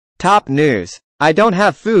Top news. I don't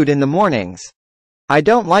have food in the mornings. I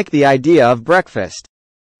don't like the idea of breakfast.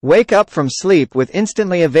 Wake up from sleep with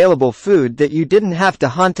instantly available food that you didn't have to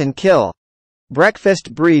hunt and kill.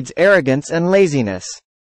 Breakfast breeds arrogance and laziness.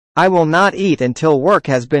 I will not eat until work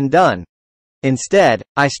has been done. Instead,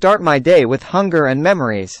 I start my day with hunger and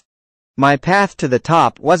memories. My path to the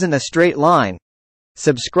top wasn't a straight line.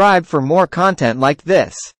 Subscribe for more content like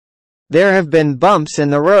this. There have been bumps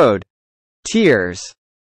in the road. Tears.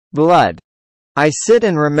 Blood. I sit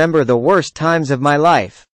and remember the worst times of my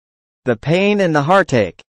life. The pain and the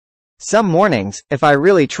heartache. Some mornings, if I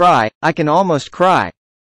really try, I can almost cry.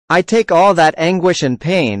 I take all that anguish and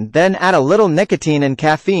pain, then add a little nicotine and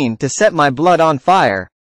caffeine to set my blood on fire,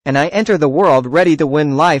 and I enter the world ready to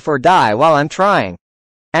win life or die while I'm trying.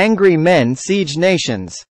 Angry men siege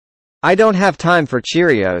nations. I don't have time for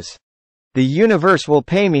Cheerios. The universe will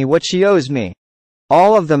pay me what she owes me.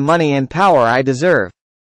 All of the money and power I deserve.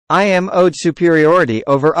 I am owed superiority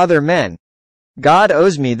over other men. God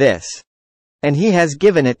owes me this. And He has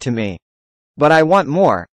given it to me. But I want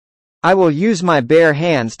more. I will use my bare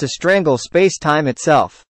hands to strangle space-time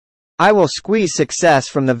itself. I will squeeze success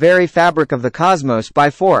from the very fabric of the cosmos by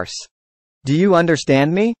force. Do you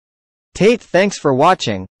understand me? Tate, thanks for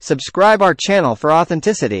watching. Subscribe our channel for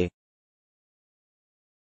authenticity.